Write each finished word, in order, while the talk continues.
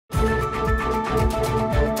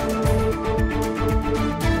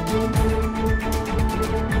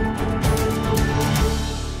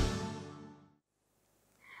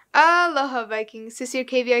Aloha Vikings, this is your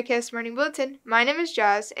KVIKS Morning Bulletin. My name is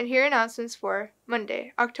Jazz, and here are announcements for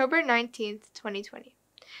Monday, October 19th, 2020.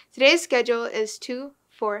 Today's schedule is 2,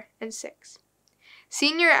 4, and 6.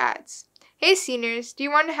 Senior ads. Hey seniors, do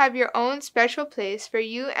you want to have your own special place for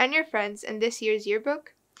you and your friends in this year's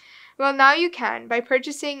yearbook? Well, now you can by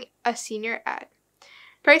purchasing a senior ad.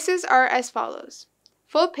 Prices are as follows.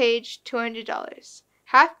 Full page, $200.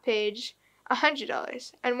 Half page,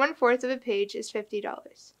 $100, and 1/4 of a page is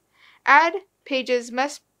 $50. Ad pages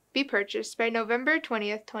must be purchased by November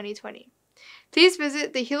 20th, 2020. Please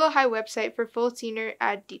visit the Hilo High website for full senior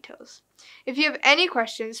ad details. If you have any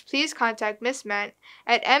questions, please contact Miss Mant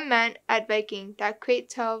at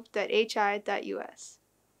mmant@viking.k12.hi.us.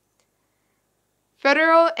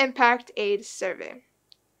 Federal Impact Aid Survey.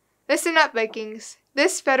 Listen up, Vikings.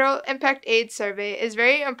 This Federal Impact Aid Survey is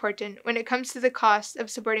very important when it comes to the cost of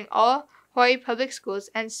supporting all Hawaii public schools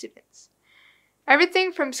and students.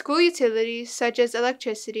 Everything from school utilities such as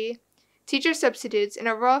electricity, teacher substitutes, and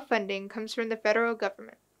overall funding comes from the federal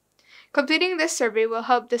government. Completing this survey will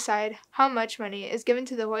help decide how much money is given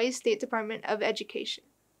to the Hawaii State Department of Education.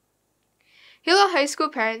 Hilo High School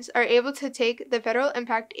parents are able to take the Federal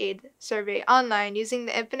Impact Aid Survey online using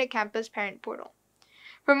the Infinite Campus Parent Portal.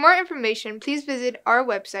 For more information, please visit our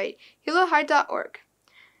website, hilo-high.org.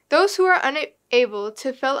 Those who are unable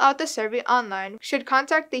to fill out the survey online should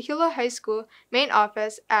contact the Hilo High School main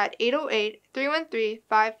office at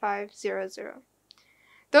 808-313-5500.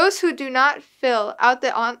 Those who do not fill out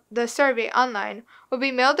the survey online will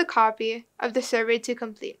be mailed a copy of the survey to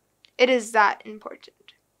complete. It is that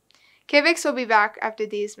important. KVIKS will be back after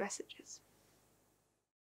these messages.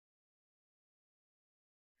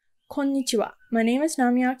 Konnichiwa. My name is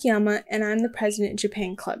Nami Akiyama, and I'm the president of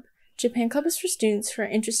Japan Club. Japan Club is for students who are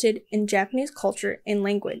interested in Japanese culture and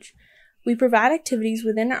language. We provide activities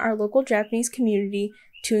within our local Japanese community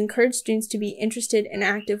to encourage students to be interested and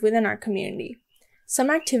active within our community. Some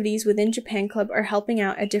activities within Japan Club are helping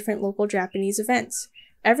out at different local Japanese events.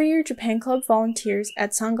 Every year, Japan Club volunteers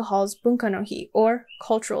at Sangha Hall's Bunka no Hi, or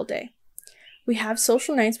Cultural Day. We have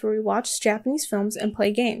social nights where we watch Japanese films and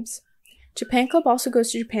play games. Japan Club also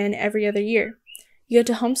goes to Japan every other year. You get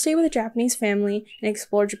to homestay with a Japanese family and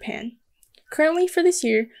explore Japan. Currently, for this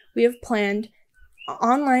year, we have planned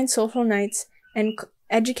online social nights and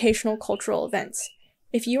educational cultural events.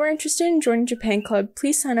 If you are interested in joining Japan Club,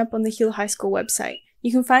 please sign up on the Hilo High School website.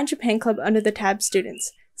 You can find Japan Club under the tab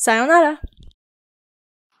Students. Sayonara!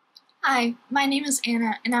 Hi, my name is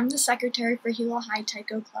Anna, and I'm the secretary for Hilo High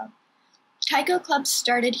Taiko Club. Taiko Club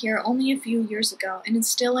started here only a few years ago and is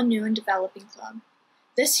still a new and developing club.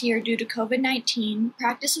 This year, due to COVID-19,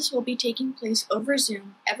 practices will be taking place over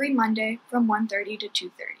Zoom every Monday from 1:30 to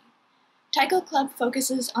 2:30. Taiko Club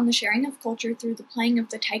focuses on the sharing of culture through the playing of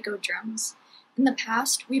the taiko drums. In the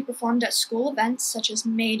past, we performed at school events such as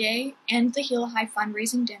May Day and the Hilo High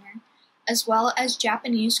fundraising dinner, as well as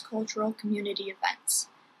Japanese cultural community events.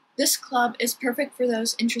 This club is perfect for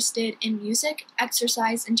those interested in music,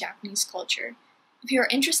 exercise, and Japanese culture. If you are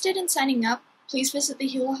interested in signing up, please visit the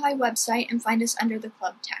Hilo High website and find us under the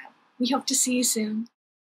Club tab. We hope to see you soon.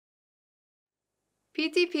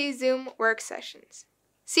 PTP Zoom Work Sessions.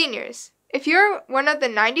 Seniors, if you're one of the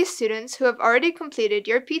 90 students who have already completed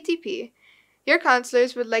your PTP, your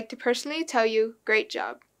counselors would like to personally tell you, great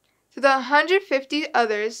job. To the 150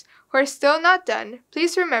 others who are still not done,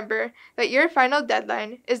 please remember that your final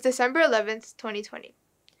deadline is December 11th, 2020.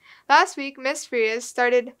 Last week, Ms. Frias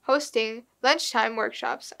started hosting lunchtime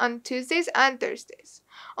workshops on Tuesdays and Thursdays.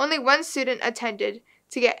 Only one student attended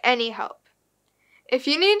to get any help. If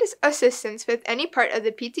you need assistance with any part of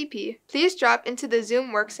the PTP, please drop into the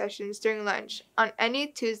Zoom work sessions during lunch on any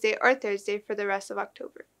Tuesday or Thursday for the rest of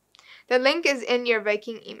October. The link is in your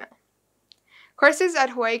Viking email. Courses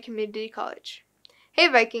at Hawaii Community College. Hey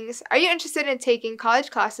Vikings, are you interested in taking college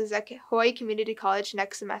classes at Hawaii Community College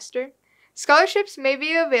next semester? Scholarships may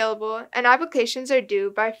be available and applications are due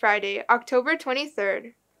by Friday, October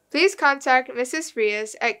 23rd. Please contact Mrs.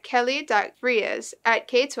 Frias at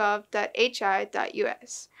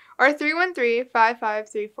kelly.frias@k12.hi.us or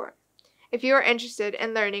 313-5534 if you are interested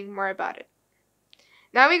in learning more about it.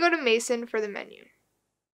 Now we go to Mason for the menu.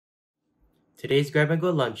 Today's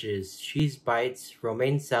grab-and-go lunches: cheese bites,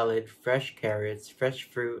 romaine salad, fresh carrots, fresh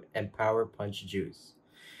fruit, and Power Punch juice.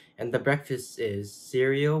 And the breakfast is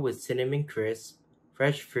cereal with cinnamon crisp,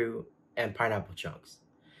 fresh fruit, and pineapple chunks.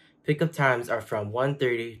 Pickup times are from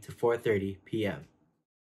 1:30 to 4:30 p.m.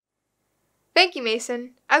 Thank you,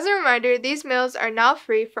 Mason. As a reminder, these meals are now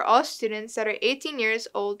free for all students that are 18 years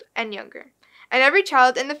old and younger. And every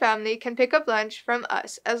child in the family can pick up lunch from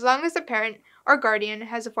us as long as the parent or guardian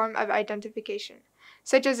has a form of identification,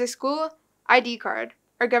 such as a school ID card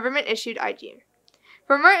or government-issued ID.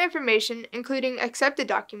 For more information, including accepted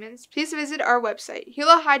documents, please visit our website,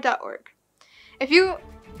 hilo-waiakea.org. If you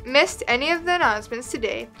missed any of the announcements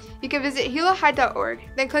today, you can visit hilo-waiakea.org,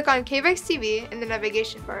 then click on KVIKS TV in the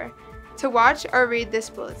navigation bar to watch or read this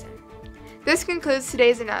bulletin. This concludes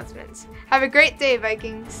today's announcements. Have a great day,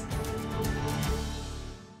 Vikings!